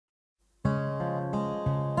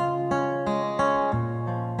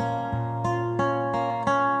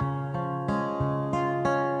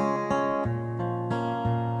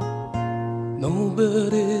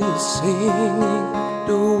bird is singing,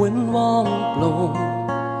 the wind won't blow.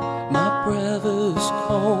 My breath is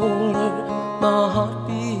colder, my heart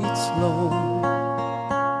beats slow.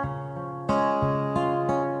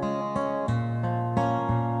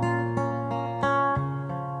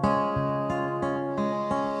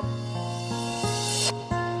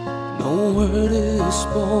 No word is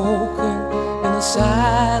spoken in the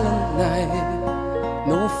silent night.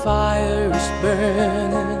 No fire is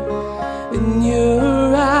burning in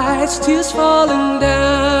your eyes, tears falling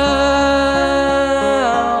down.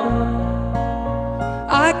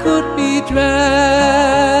 I could be drowned,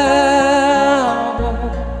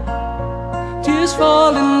 tears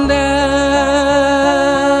falling down,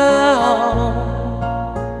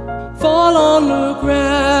 fall on the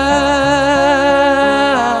ground.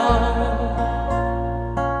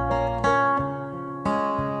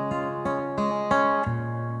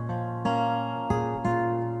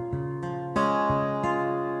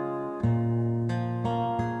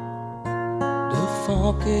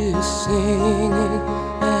 Fog is singing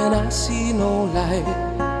and I see no light.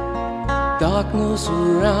 Darkness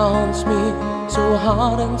surrounds me, so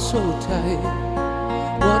hard and so tight.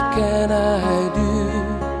 What can I do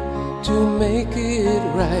to make it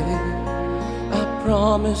right? I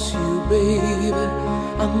promise you, baby,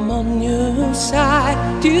 I'm on your side.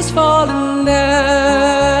 Tears falling down,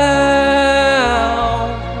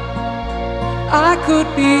 I could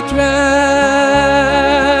be drowned.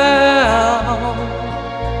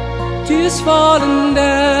 Tears falling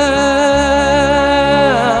down,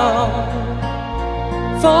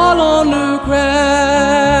 fall on the ground.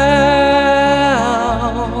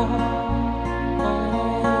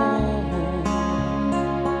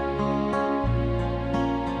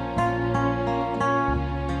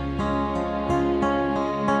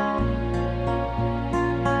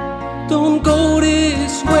 Don't go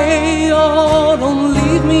this way, oh, don't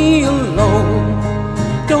leave me alone.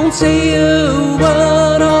 Don't say a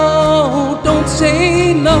word, oh, don't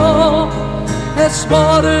say no. As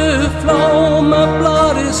water flow, my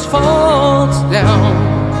blood is falls down,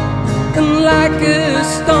 and like a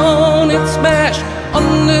stone it smashed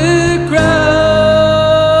on the ground.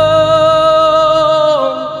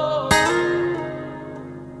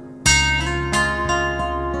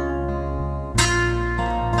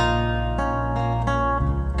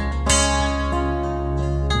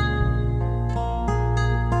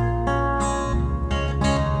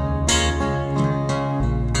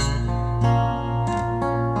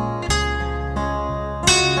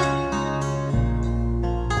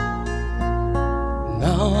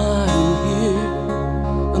 Now I'm here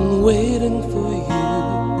and waiting for you.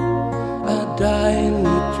 I die in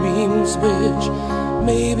your dreams which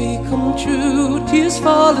maybe come true. Tears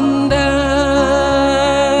falling down,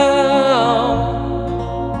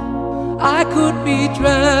 I could be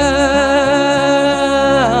drowned.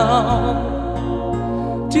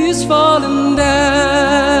 Tears falling down,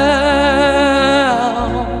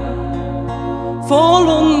 fall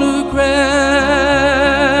on the ground.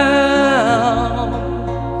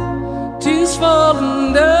 Tears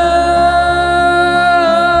falling down,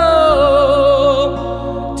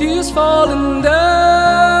 tears falling down.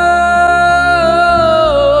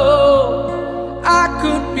 I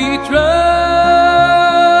could be drowned.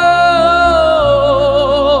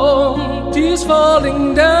 Tears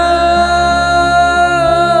falling down,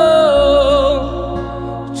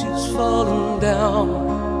 tears falling down.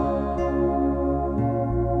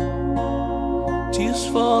 Tears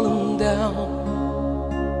falling down,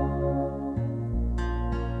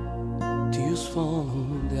 tears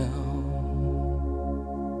falling down.